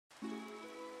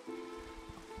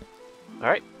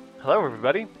Alright, hello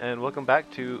everybody, and welcome back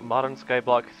to Modern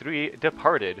Skyblock 3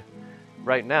 Departed.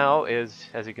 Right now as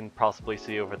you can possibly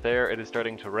see over there, it is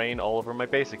starting to rain all over my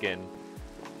base again.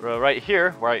 Right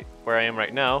here, where I am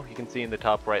right now, you can see in the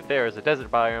top right there is a desert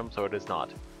biome, so it is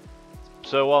not.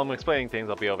 So while I'm explaining things,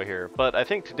 I'll be over here. But I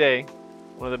think today,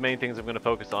 one of the main things I'm going to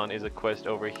focus on is a quest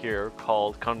over here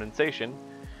called condensation.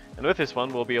 And with this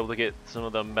one, we'll be able to get some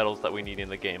of the metals that we need in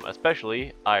the game,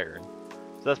 especially iron.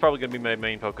 So that's probably going to be my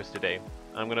main focus today.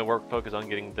 I'm going to focus on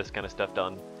getting this kind of stuff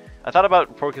done. I thought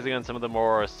about focusing on some of the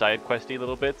more side questy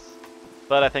little bits,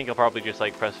 but I think I'll probably just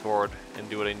like press forward and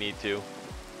do what I need to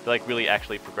like really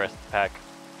actually progress the pack.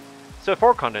 So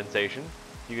for condensation,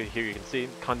 here you can see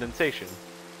condensation.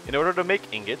 In order to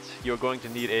make ingots, you're going to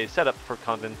need a setup for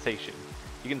condensation.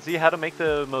 You can see how to make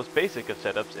the most basic of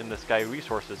setups in the Sky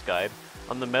Resources guide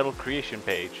on the metal creation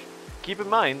page. Keep in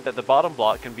mind that the bottom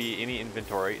block can be any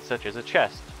inventory, such as a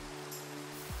chest.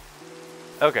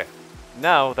 Okay,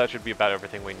 now that should be about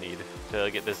everything we need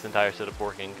to get this entire setup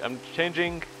working. I'm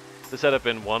changing the setup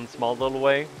in one small little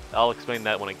way. I'll explain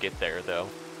that when I get there, though.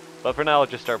 But for now, I'll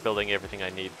just start building everything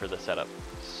I need for the setup.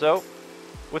 So,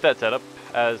 with that setup,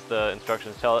 as the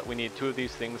instructions tell it, we need two of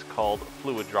these things called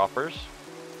fluid droppers.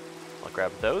 I'll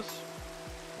grab those.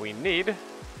 We need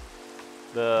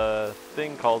the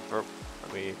thing called for...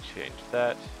 Let me change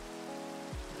that.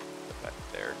 Go back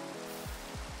there.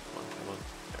 Come on.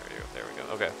 There we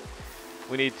go. Okay.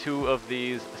 We need two of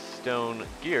these stone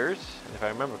gears. And if I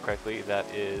remember correctly, that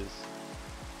is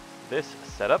this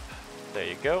setup. There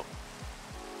you go.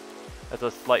 That's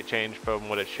a slight change from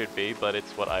what it should be, but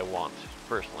it's what I want,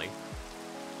 personally.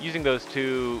 Using those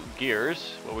two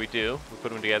gears, what we do, we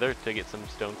put them together to get some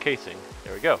stone casing.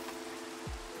 There we go.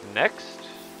 Next,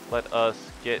 let us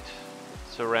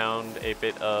surround a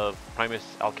bit of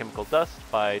Primus alchemical dust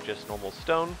by just normal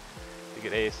stone to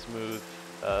get a smooth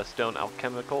stone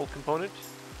alchemical component.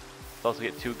 Let's also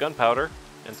get 2 gunpowder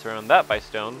and surround that by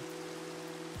stone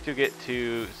to get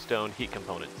 2 stone heat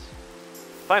components.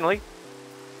 Finally,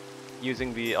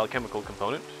 using the alchemical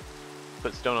component,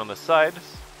 put stone on the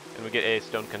sides and we get a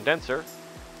stone condenser.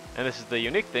 And this is the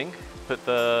unique thing, put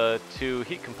the 2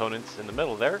 heat components in the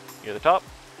middle there, near the top,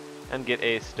 and get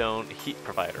a stone heat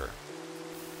provider.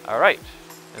 Alright,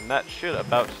 and that should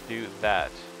about do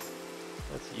that.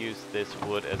 Let's use this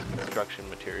wood as construction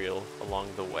material along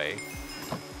the way.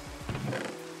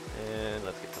 And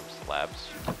let's get some slabs.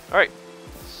 Alright,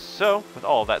 so with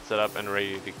all that set up and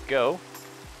ready to go,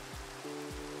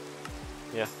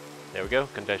 yeah, there we go,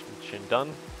 condensation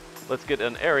done. Let's get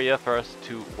an area for us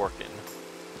to work in.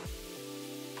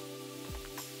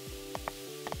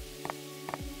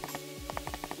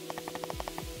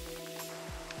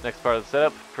 Next part of the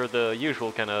setup, for the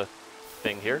usual kind of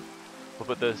thing here, we'll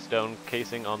put the stone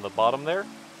casing on the bottom there.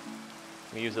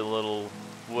 We use a little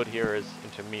wood here as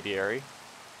intermediary.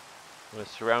 I'm going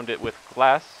to surround it with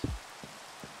glass.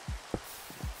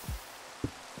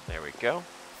 There we go.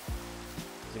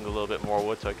 Using a little bit more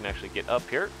wood so I can actually get up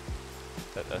here.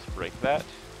 Let us break that.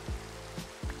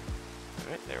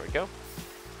 Alright, there we go.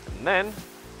 And then,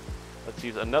 let's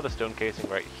use another stone casing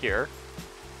right here.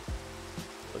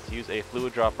 Let's use a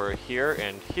fluid dropper here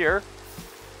and here.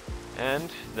 And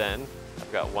then,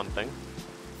 I've got one thing.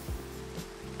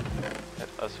 Let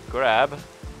us grab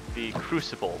the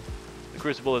crucible. The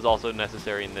crucible is also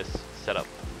necessary in this setup.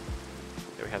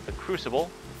 There we have the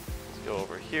crucible. Let's go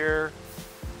over here.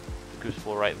 The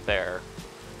crucible right there.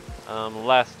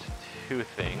 Last 2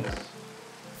 things.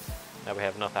 Now we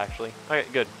have enough actually. Okay,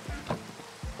 good.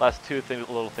 Last 2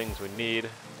 little things we need.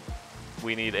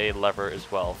 We need a lever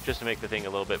as well, just to make the thing a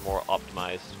little bit more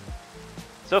optimized.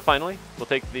 So finally, we'll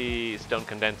take the stone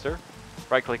condenser,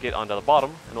 right click it onto the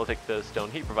bottom, and we'll take the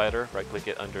stone heat provider, right click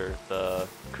it under the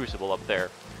crucible up there.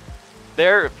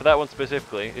 There, for that one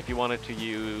specifically, if you wanted to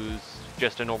use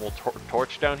just a normal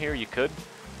torch down here, you could,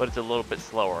 but it's a little bit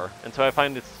slower. And so I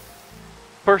find it's,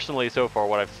 personally so far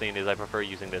what I've seen is I prefer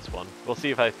using this one. We'll see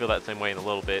if I feel that same way in a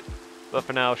little bit. But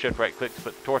for now, shift right click to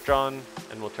put the torch on,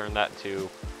 and we'll turn that to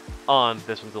on.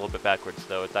 This one's a little bit backwards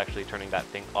though, it's actually turning that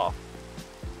thing off.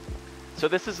 So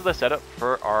this is the setup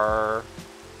for our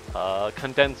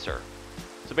condenser.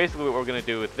 So basically what we're going to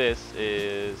do with this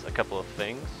is a couple of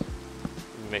things.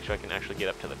 Let me make sure I can actually get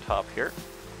up to the top here.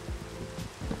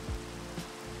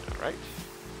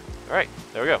 Alright,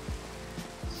 there we go.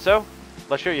 So,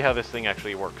 let's show you how this thing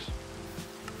actually works.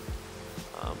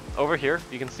 Over here,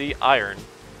 you can see iron.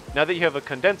 Now that you have a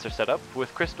condenser set up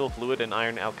with crystal fluid and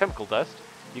iron alchemical dust,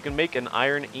 you can make an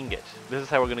iron ingot. This is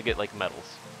how we're going to get like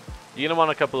metals. You're going to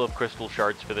want a couple of crystal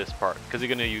shards for this part, because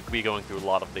you're going to be going through a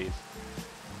lot of these.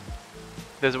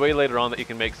 There's a way later on that you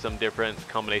can make some different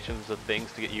combinations of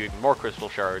things to get you even more crystal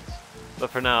shards, but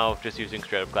for now, just using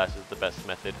straight up glass is the best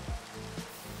method.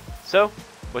 So,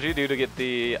 what you do to get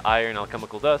the iron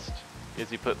alchemical dust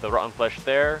is you put the rotten flesh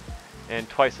there, and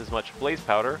twice as much blaze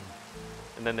powder,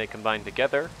 and then they combine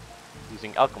together,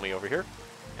 using alchemy over here,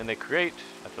 and they create,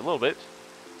 after a little bit,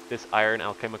 this iron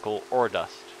alchemical ore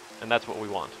dust, and that's what we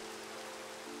want.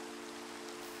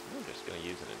 I'm just going to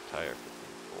use an entire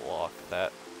block of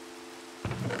that.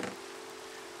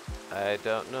 I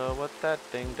don't know what that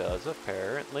thing does,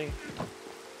 apparently.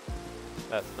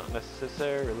 That's not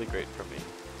necessarily great for me.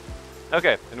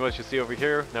 Okay, and what you see over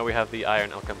here, now we have the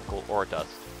iron alchemical ore dust.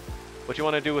 What you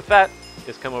want to do with that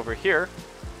is come over here,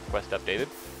 quest updated,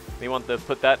 and you want to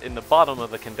put that in the bottom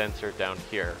of the condenser down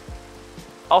here.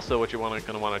 Also, what you're going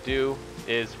to want to do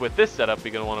is, with this setup,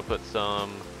 you're going to want to put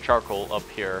some charcoal up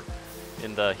here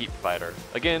in the heat provider.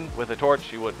 Again, with a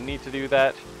torch, you wouldn't need to do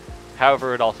that. However,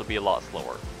 it'd also be a lot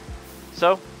slower.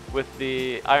 So, with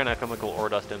the iron alchemical ore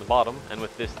dust in the bottom, and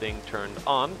with this thing turned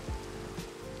on,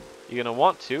 you're going to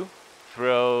want to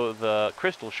throw the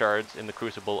crystal shards in the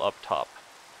crucible up top.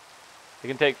 It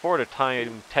can take 4 at a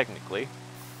time, technically.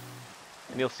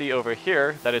 And you'll see over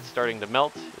here that it's starting to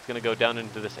melt. It's going to go down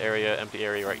into this area, empty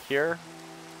area right here.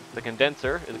 The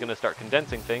condenser is going to start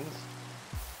condensing things,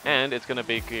 and it's going to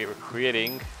be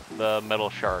creating the metal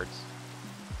shards.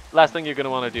 Last thing you're going to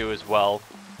want to do as well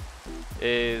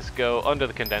is go under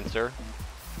the condenser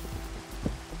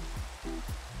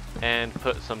and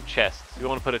put some chests. You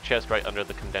want to put a chest right under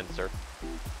the condenser.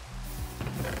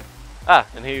 Ah,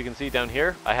 and here you can see down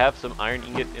here, I have some iron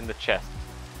ingot in the chest.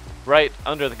 Right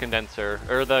under the condenser,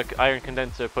 or the iron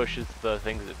condenser pushes the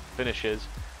things it finishes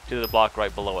to the block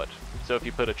right below it. So if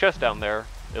you put a chest down there,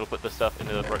 it'll put the stuff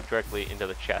directly into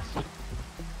the chest.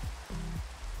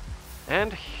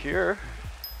 And here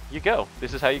you go.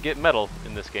 This is how you get metal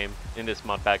in this game, in this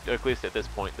mod pack, at least at this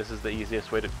point. This is the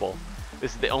easiest way to pull.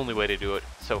 This is the only way to do it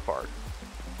so far.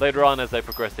 Later on, as I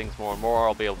progress things more and more,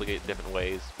 I'll be able to get different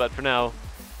ways, but for now,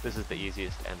 this is the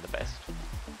easiest and the best.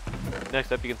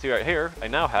 Next up, you can see right here, I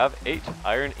now have 8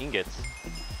 iron ingots.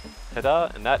 Ta-da,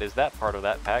 and that is that part of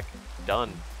that pack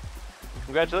done.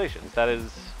 Congratulations, that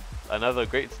is another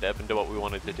great step into what we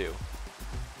wanted to do.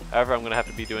 However, I'm going to have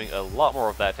to be doing a lot more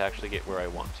of that to actually get where I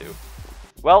want to.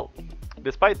 Well,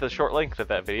 despite the short length of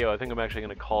that video, I think I'm actually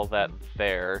going to call that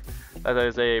there. That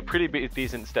is a pretty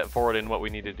decent step forward in what we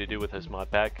needed to do with this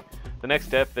mod pack. The next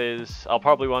step is, I'll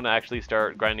probably want to actually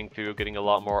start grinding through getting a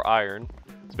lot more iron.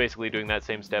 It's basically doing that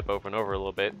same step over and over a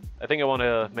little bit. I think I want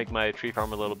to make my tree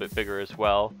farm a little bit bigger as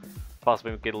well.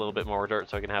 Possibly get a little bit more dirt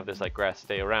so I can have this like grass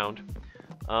stay around.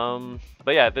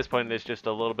 But yeah, at this point there's just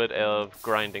a little bit of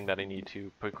grinding that I need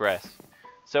to progress.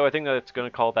 So I think that's going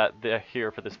to call that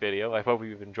here for this video. I hope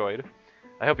you've enjoyed.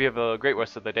 I hope you have a great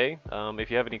rest of the day.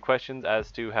 If you have any questions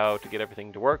as to how to get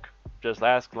everything to work, just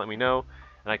ask, let me know,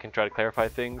 and I can try to clarify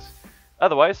things.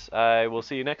 Otherwise, I will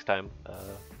see you next time.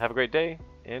 Have a great day,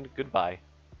 and goodbye.